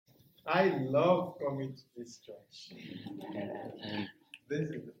I love coming to this church. This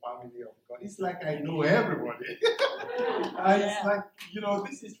is the family of God. It's like I know everybody. It's like,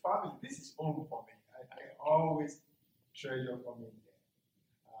 this is family. This is home for me. I always treasure coming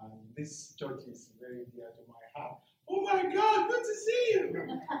there. This church is very dear to my heart. Oh my God, good to see you.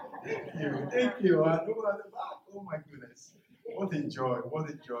 Thank you. And over at the back, oh my goodness. What a joy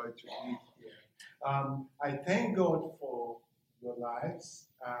to be here. I thank God for your lives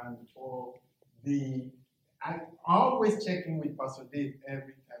and for I always check in with Pastor Dave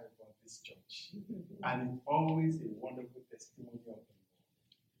every time about this church. And it's always a wonderful testimony of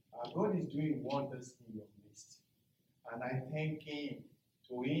the Lord. God is doing wonders in your midst. And I thank Him.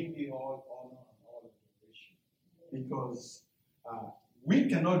 To Him be all honor and all adoration. Because we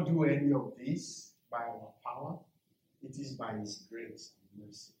cannot do any of this by our power. It is by His grace and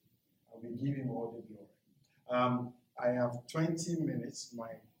mercy. And we give Him all the glory. I have 20 minutes.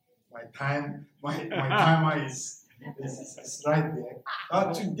 My timer is right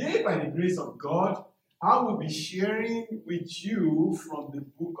there. Today, by the grace of God, I will be sharing with you from the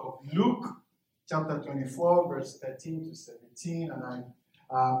book of Luke, chapter 24, verse 13 to 17. And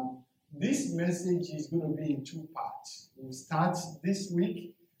this message is going to be in two parts. We'll start this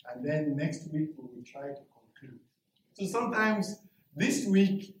week, and then next week we will try to conclude. So sometimes this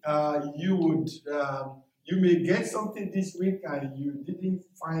week you may get something this week and you didn't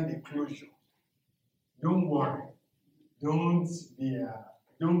find a closure. Don't worry. Don't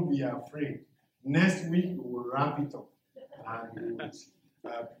be afraid. Next week we will wrap it up and we will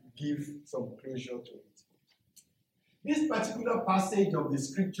give some closure to it. This particular passage of the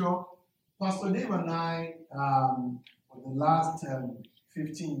scripture, Pastor Dave and I, for the last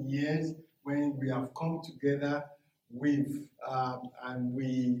 15 years, when we have come together and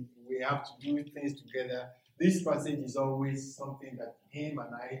we have to do things together, this passage is always something that him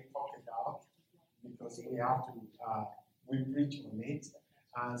and I talk about because we have to, we preach on it.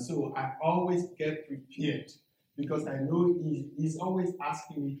 And so I always get prepared because I know he's always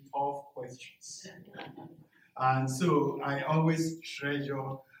asking me tough questions. And so I always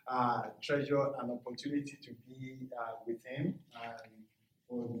treasure an opportunity to be with him and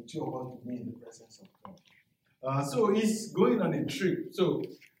for the two of us to be in the presence of God. So he's going on a trip. So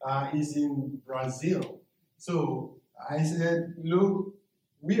he's in Brazil. So I said, look,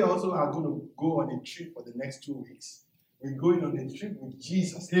 we also are going to go on a trip for the next 2 weeks. We're going on a trip with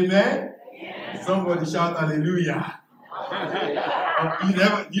Jesus. Amen? Yes. Somebody shout hallelujah.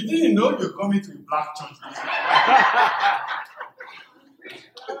 You didn't know you're coming to a black church this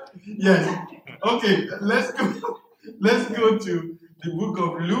week. Yes. Okay, let's go to the book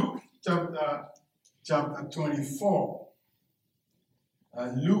of Luke, chapter 24.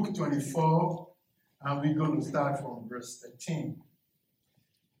 Luke 24, and we're going to start from verse 13.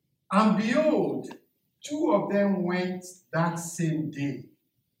 And behold, two of them went that same day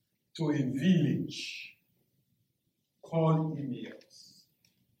to a village called Emmaus,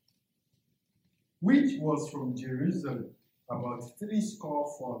 which was from Jerusalem about 80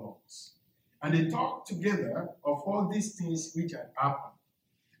 furlongs. And they talked together of all these things which had happened.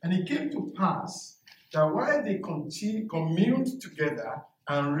 And it came to pass that while they communed together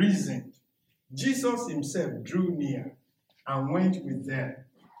and reasoned, Jesus himself drew near and went with them.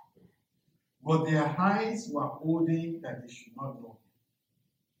 But their eyes were holding that they should not know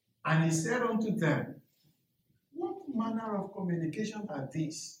him. And he said unto them, what manner of communication are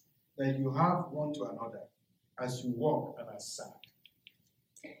these that you have one to another as you walk and are sad?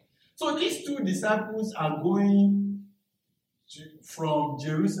 So these two disciples are going from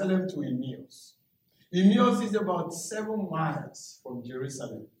Jerusalem to Emmaus. Emmaus is about 7 miles from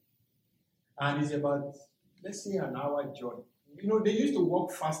Jerusalem. And it's about, let's say, an hour journey. You know, they used to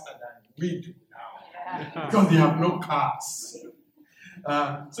walk faster than we do now because they have no cars.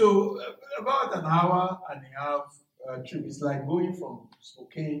 So about an hour and a half trip. It's like going from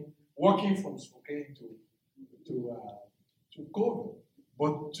Spokane, walking from Spokane to Kobe.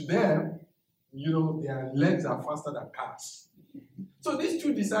 But to them, you know, their legs are faster than cars. So these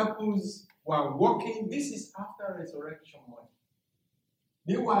two disciples were walking. This is after resurrection morning.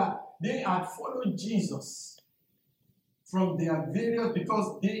 They had followed Jesus from their various,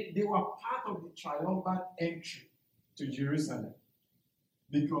 because they were part of the triumphant entry to Jerusalem.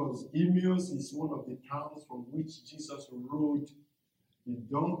 Because Emmaus is one of the towns from which Jesus rode the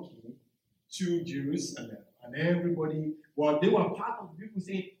donkey to Jerusalem. And everybody, they were part of the people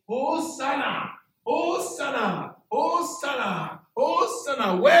saying, Hosanna, Hosanna, Hosanna,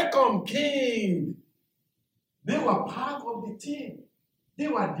 Hosanna, welcome King. They were part of the team. They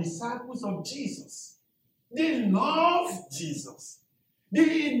were disciples of Jesus. They loved Jesus.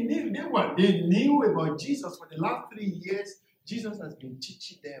 They knew about Jesus for the last 3 years. Jesus has been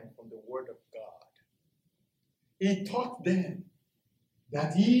teaching them from the Word of God. He taught them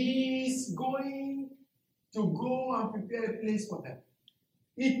that he is going to go and prepare a place for them.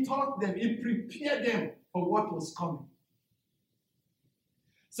 He taught them, he prepared them for what was coming.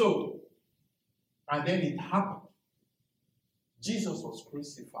 So, and then it happened. Jesus was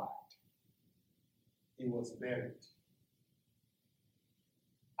crucified. He was buried.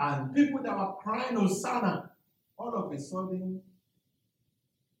 And people that were crying Hosanna, all of a sudden,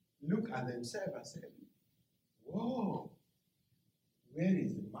 look at themselves and say, whoa, where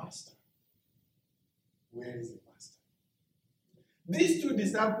is the master? Where is the master? These two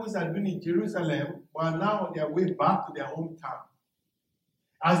disciples had been in Jerusalem, but are now on their way back to their hometown.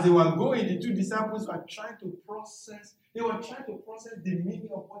 As they were going, the two disciples were trying to process the meaning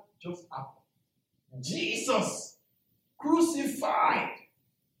of what just happened. Jesus crucified.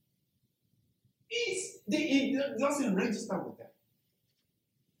 It doesn't register with them.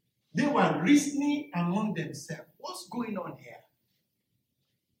 They were reasoning among themselves. What's going on here?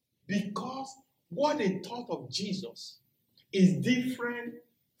 Because what they thought of Jesus is different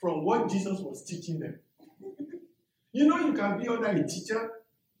from what Jesus was teaching them. You know, you can be under a teacher,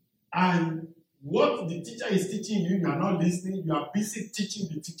 and what the teacher is teaching you, you are not listening. You are busy teaching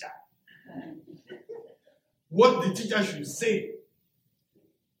the teacher what the teacher should say.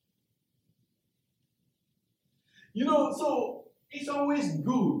 You know, so it's always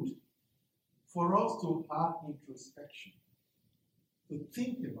good for us to have introspection, to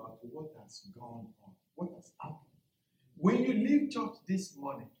think about what has gone on, what has happened. When you leave church this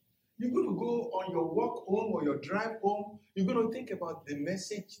morning, you're going to go on your walk home or your drive home, you're going to think about the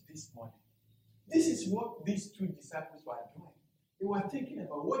message this morning. This is what these two disciples were doing. They were thinking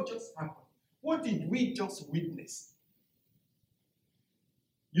about what just happened. What did we just witness?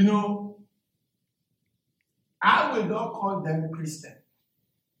 You know, I will not call them Christian.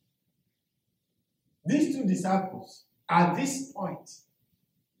 These two disciples, at this point,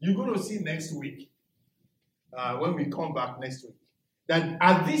 you're going to see next week, when we come back next week, that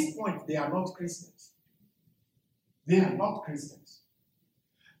at this point, they are not Christians. They are not Christians.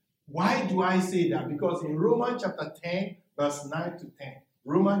 Why do I say that? Because in Romans chapter 10, verse 9 to 10,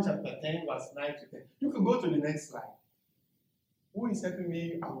 Romans chapter 10, verse 9 to 10, you can go to the next slide. Who is helping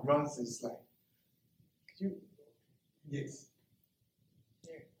me advance this slide? Yes.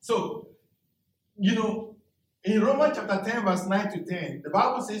 So, you know, in Romans chapter 10, verse 9 to 10, the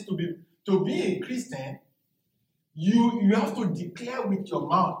Bible says to be a Christian, you have to declare with your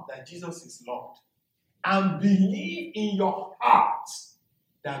mouth that Jesus is Lord and believe in your heart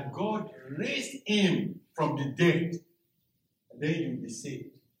that God raised him from the dead, and then you'll be saved.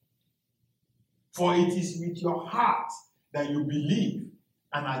 For it is with your heart that you believe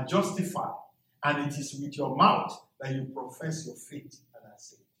and are justified, and it is with your mouth that you profess your faith and are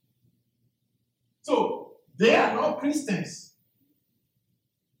saved. So, they are not Christians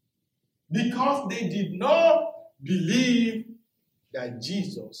because they did not believe that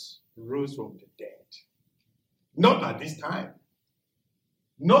Jesus rose from the dead. Not at this time.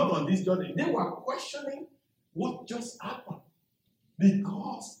 Not on this journey. They were questioning what just happened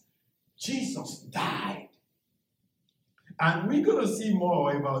because Jesus died. And we're going to see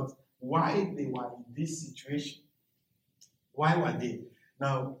more about why they were in this situation. Why were they?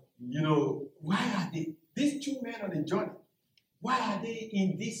 Now, you know, why are they? These two men on the journey, why are they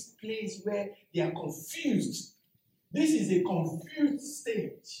in this place where they are confused? This is a confused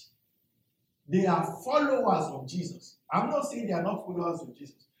stage. They are followers of Jesus. I'm not saying they are not followers of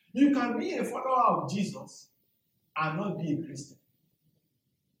Jesus. You can be a follower of Jesus and not be a Christian.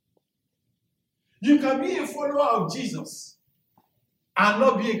 You can be a follower of Jesus and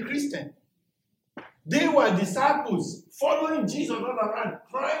not be a Christian. They were disciples following Jesus all around,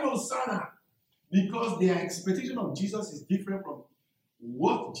 crying Hosanna, because their expectation of Jesus is different from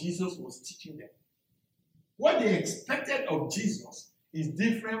what Jesus was teaching them. What they expected of Jesus is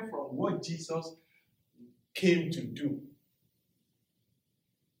different from what Jesus came to do.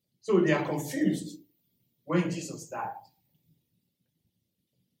 So they are confused when Jesus died.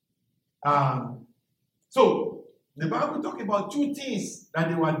 So the Bible talks about two things that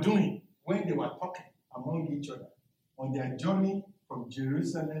they were doing when they were talking among each other on their journey from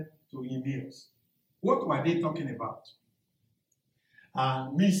Jerusalem to Emmaus. What were they talking about?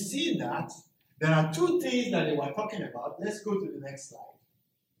 We see that there are two things that they were talking about. Let's go to the next slide.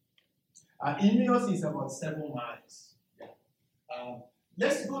 Emmaus is about 7 miles. Yeah.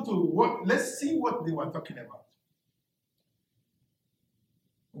 Let's see what they were talking about.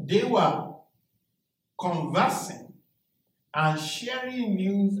 They were conversing and sharing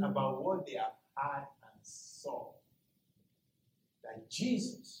news about what they have heard and saw. That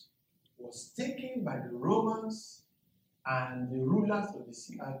Jesus was taken by the Romans and the rulers of the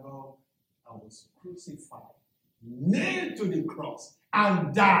synagogue and was crucified, nailed to the cross,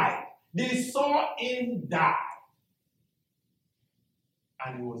 and died. They saw him die.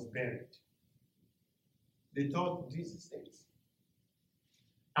 And he was buried. They thought this is it.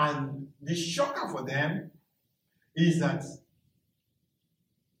 And the shocker for them is that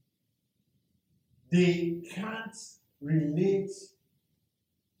they can't relate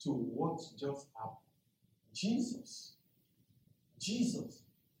to what just happened. Jesus,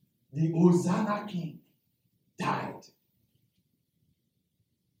 the Hosanna King, died.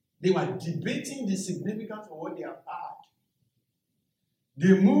 They were debating the significance of what they have heard.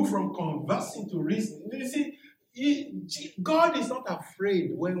 They moved from conversing to reasoning. You see, God is not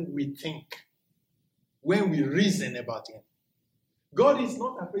afraid when we think, when we reason about him. God is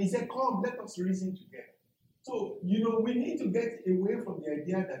not afraid. He said, come, let us reason together. So, we need to get away from the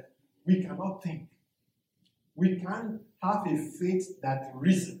idea that we cannot think. We can't have a faith that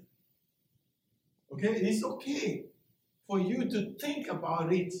reasons. Okay? It's okay for you to think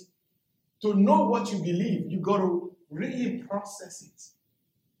about it. To know what you believe, you got to really process it.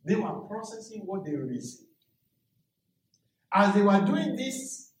 They were processing what they received. As they were doing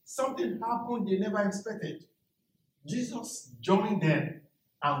this, something happened they never expected. Jesus joined them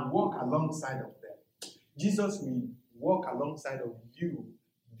and walked alongside of them. Jesus will walk alongside of you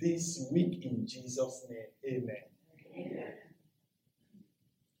this week in Jesus' name. Amen. Amen.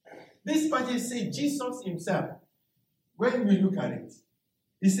 This passage says Jesus himself. When we look at it,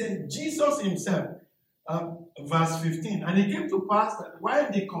 he said Jesus himself, verse 15, and it came to pass that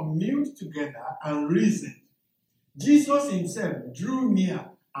while they communed together and reasoned, Jesus himself drew near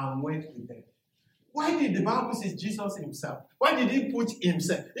and went with them. Why did the Bible say Jesus himself? Why did he put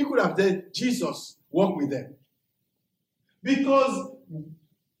himself? He could have said Jesus walked with them. Because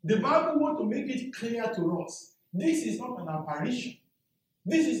the Bible wants to make it clear to us. This is not an apparition.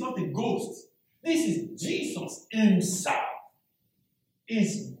 This is not a ghost. This is Jesus himself.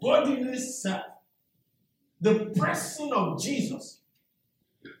 His bodily self. The person of Jesus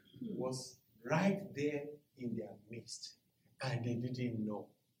was right there in their midst. And they didn't know.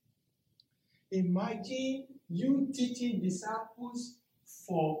 Imagine you teaching disciples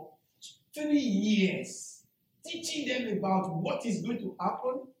for 3 years. Teaching them about what is going to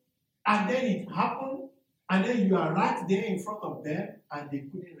happen. And then it happened. And then you are right there in front of them. And they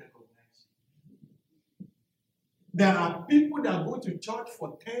couldn't recognize you. There are people that go to church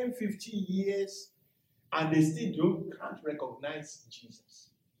for 10, 15 years. And they still can't recognize Jesus.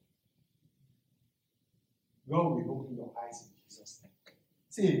 God will open your eyes in Jesus' name.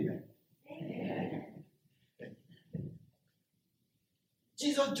 Say amen. Amen.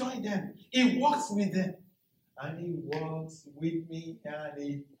 Jesus joined them. He walks with them. And he walks with me and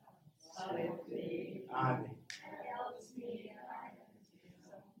he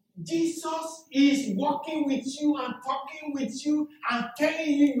Jesus is walking with you and talking with you and telling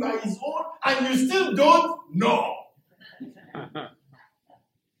you you are his own and you still don't know.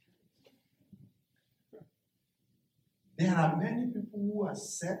 There are many people who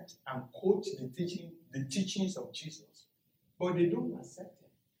accept and quote the teachings of Jesus, but they don't accept him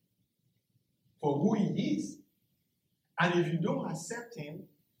for who he is. And if you don't accept him,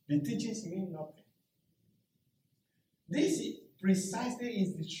 the teachings mean nothing. This precisely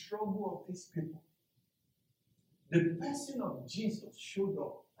is the struggle of these people. The person of Jesus showed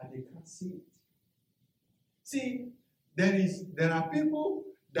up and they can't see it. See, there are people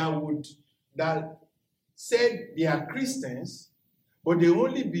that said they are Christians, but they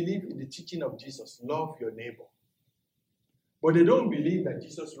only believe in the teaching of Jesus, love your neighbor. But they don't believe that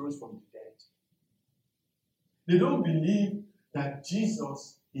Jesus rose from the dead. They don't believe that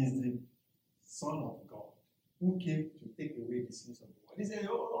Jesus is the Son of God who came to take away the sins of the world. They say,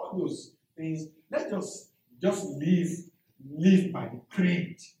 all those things, let's just live by the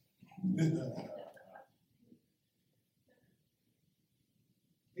creed.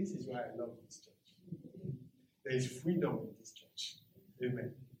 This is why I love this church. There is freedom in this church.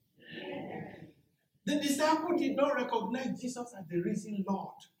 Amen. The disciple did not recognize Jesus as the risen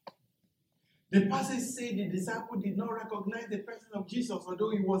Lord. The passage says the disciple did not recognize the person of Jesus, although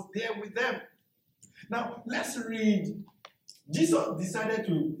he was there with them. Now, let's read. Jesus decided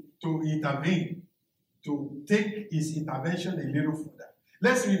to intervene, to take his intervention a little further.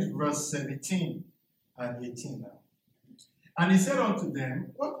 Let's read verse 17 and 18 now. And he said unto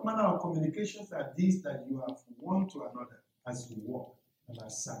them, what manner of communications are these that you have one to another as you walk and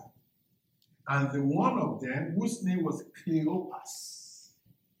as sign? And the one of them, whose name was Cleopas,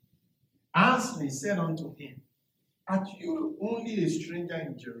 answering said unto him, Art you only a stranger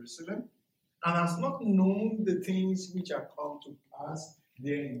in Jerusalem, and hast not known the things which are come to pass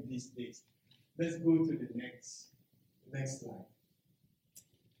there in these days? Let's go to the next slide.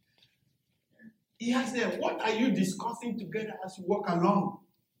 He asked them, What are you discussing together as you walk along?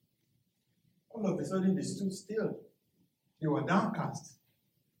 All of a sudden, they stood still. They were downcast.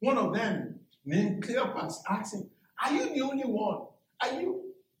 One of them, named Cleopas, asked him, Are you the only one?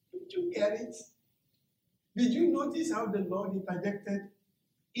 Did you get it? Did you notice how the Lord interjected?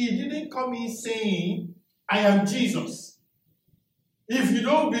 He didn't come in saying, I am Jesus. If you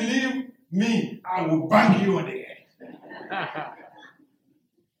don't believe me, I will bang you on the head.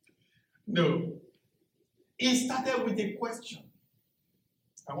 No. He started with a question.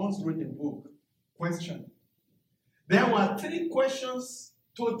 I once wrote a book, Question. There were 3 questions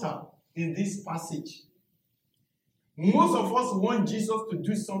total in this passage. Most of us want Jesus to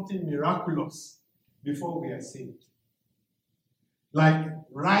do something miraculous before we are saved. Like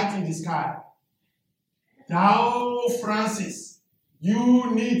right in the sky. Thou, Francis,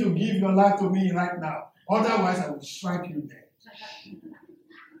 you need to give your life to me right now. Otherwise, I will strike you dead.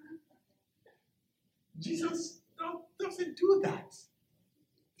 Jesus doesn't do that.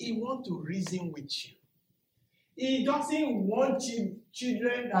 He wants to reason with you. He doesn't want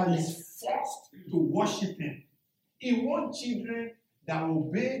children that is forced to worship him. He wants children that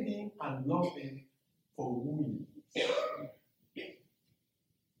obey him and love him for who he is.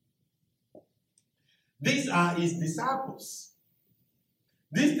 These are his disciples.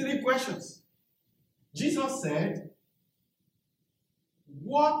 These 3 questions. Jesus said,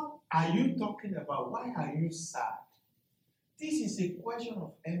 What are you talking about? Why are you sad? This is a question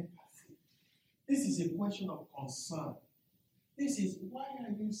of empathy. This is a question of concern. This is, why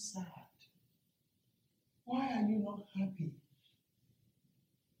are you sad? Why are you not happy?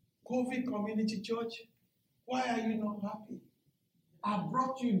 COVID Community Church, why are you not happy? I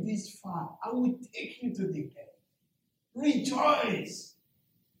brought you this far. I will take you to the end. Rejoice.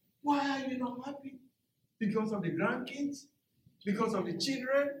 Why are you not happy? Because of the grandkids? Because of the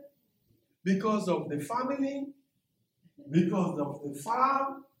children? Because of the family? Because of the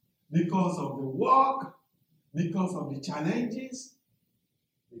farm? Because of the work? Because of the challenges?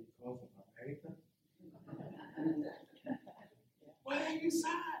 Because of America? Why are you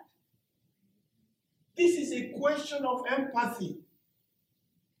sad? This is a question of empathy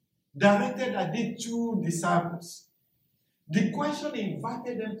directed at the 2 disciples. The question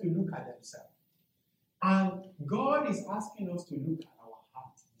invited them to look at themselves. And God is asking us to look at our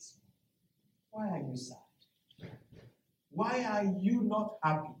hearts this morning. Why are you sad? Why are you not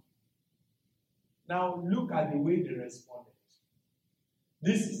happy? Now look at the way they responded.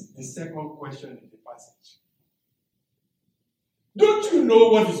 This is the second question in the passage. Don't you know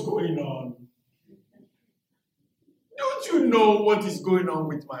what is going on? Don't you know what is going on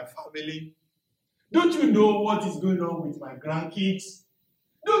with my family? Don't you know what is going on with my grandkids?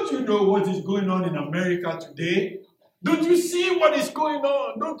 Don't you know what is going on in America today? Don't you see what is going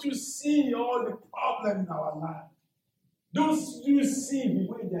on? Don't you see all the problems in our land? Don't you see the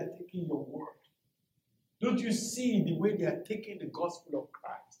way they are taking your word? Don't you see the way they are taking the gospel of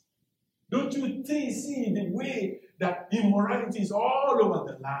Christ? Don't you see the way that immorality is all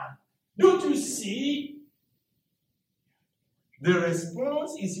over the land? Don't you see? The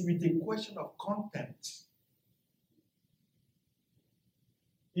response is with a question of contempt.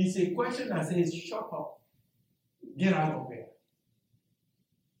 It's a question that says, shut up. Get out of here.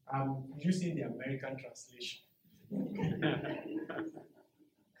 I'm using the American translation.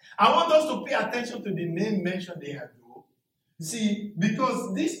 I want us to pay attention to the name mentioned there, though. See,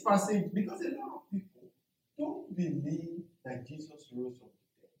 because this passage, because a lot of people don't believe that Jesus rose from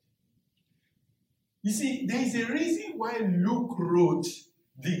the dead. You see, there is a reason why Luke wrote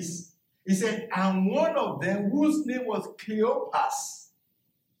this. He said, and one of them whose name was Cleopas.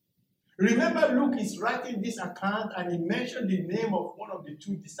 Remember, Luke is writing this account and he mentioned the name of one of the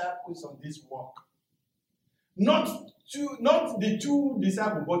 2 disciples on this walk. Not the 2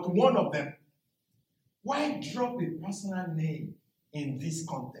 disciples, but one of them. Why drop a personal name in this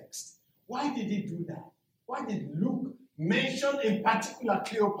context? Why did he do that? Why did Luke mention in particular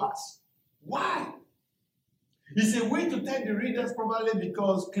Cleopas? Why? It's a way to tell the readers probably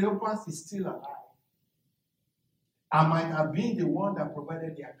because Cleopas is still alive. I might have been the one that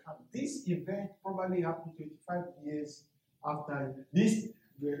provided the account. This event probably happened 25 years after this.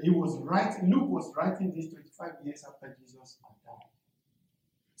 Luke was writing this 25 years after Jesus had died.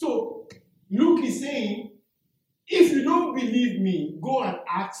 So Luke is saying, If you don't believe me, go and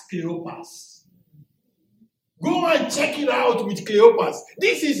ask Cleopas. Go and check it out with Cleopas.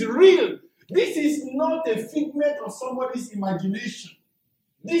 This is real. This is not a figment of somebody's imagination.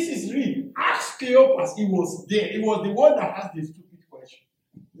 This is real. Ask Cleopas. He was there. He was the one that asked the stupid question.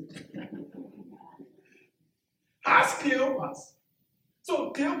 Ask Cleopas.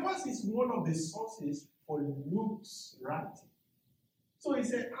 So Cleopas is one of the sources for Luke's writing. So he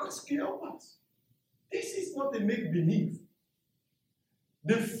said, ask Cleopas. This is not a make-believe.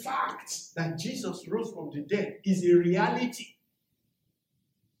 The fact that Jesus rose from the dead is a reality.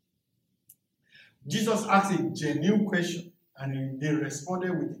 Jesus asked a genuine question, and they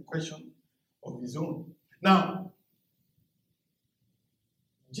responded with a question of his own. Now,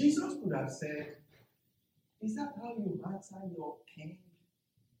 Jesus could have said, is that how you answer your king?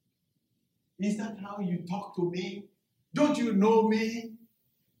 Is that how you talk to me? Don't you know me?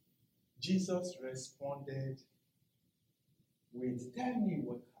 Jesus responded with, tell me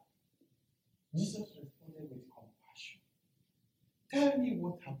what happened. Jesus responded with compassion. Tell me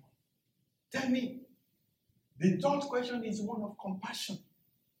what happened. Tell me. The third question is one of compassion.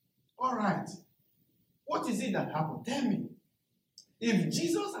 All right. What is it that happened? Tell me. If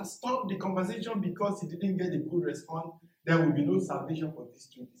Jesus had stopped the conversation because he didn't get a good response, there will be no salvation for these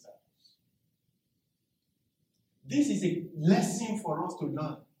two disciples. This is a lesson for us to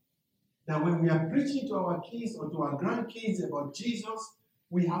learn. That when we are preaching to our kids or to our grandkids about Jesus,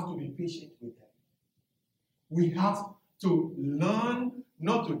 we have to be patient with them. We have to learn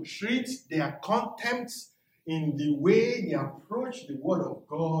not to treat their contempt in the way they approach the word of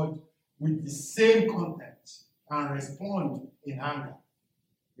God with the same contempt and respond in anger.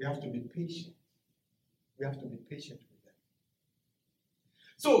 We have to be patient. We have to be patient with them.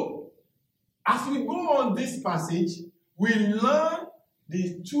 So, as we go on this passage, we learn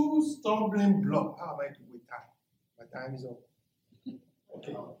the two stumbling blocks. How am I doing with time? My time is up.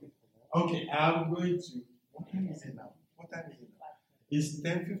 Okay, I'm going to. What time is it now? What time is it now? It's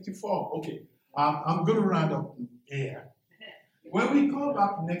 10:54. Okay, I'm going to round up here. When we come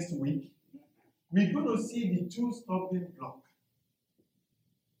back next week, we're going to see the two stumbling blocks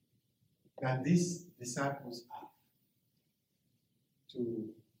that these disciples have to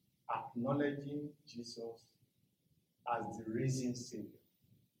acknowledging Jesus as the risen Savior.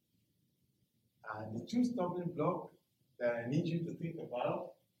 And the two stumbling blocks that I need you to think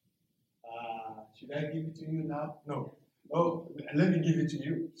about, should I give it to you now? No. Oh, let me give it to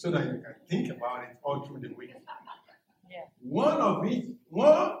you so that you can think about it all through the week. Yeah.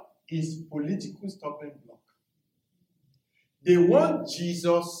 One is political stumbling block. They want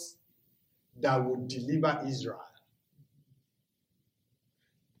Jesus that would deliver Israel.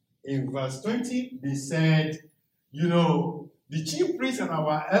 In verse 20, they said, the chief priests and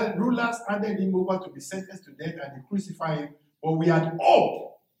our rulers handed him over to be sentenced to death and they crucified him. But we had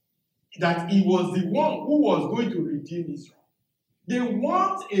hope that he was the one who was going to redeem Israel. They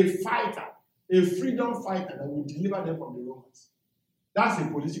want a fighter, a freedom fighter that will deliver them from the Romans. That's a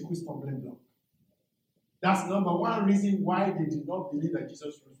political stumbling block. That's number one reason why they did not believe that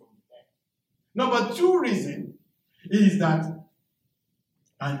Jesus rose from the dead. Number two reason is that,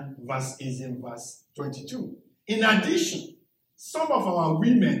 and is in verse 22. In addition, some of our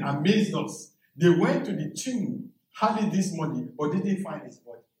women amazed us. They went to the tomb early this morning, but didn't find his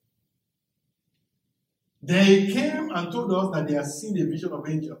body. They came and told us that they had seen a vision of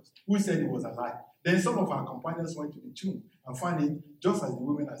angels who said he was alive. Then some of our companions went to the tomb and found it just as the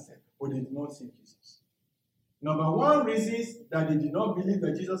women had said, but they did not see Jesus. Number one reason that they did not believe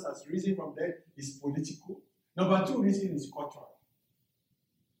that Jesus has risen from death is political. Number two reason is cultural.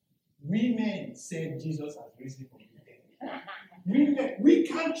 Women said Jesus has risen from the dead. We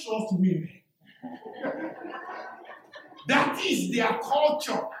can't trust women. That is their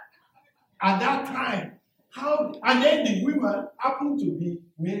culture at that time. And then the women happened to be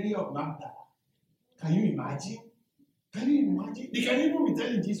Mary of Magdala. Can you imagine? Can you imagine? They can even be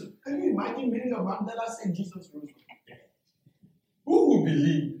telling Jesus, can you imagine Mary of Magdala said Jesus rose from the dead? Who will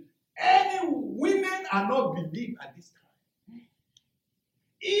believe? Any women are not believed at this time.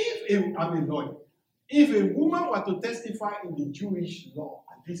 I'm a lawyer. If a woman were to testify in the Jewish law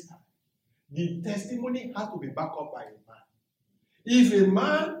at this time, the testimony has to be backed up by a man. If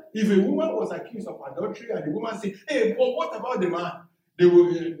a woman was accused of adultery and the woman said, hey, but what about the man?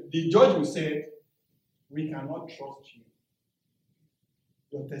 The judge will say, we cannot trust you.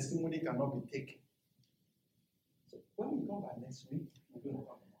 Your testimony cannot be taken. So when we come back next week, we're going to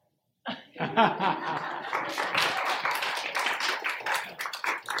talk about it.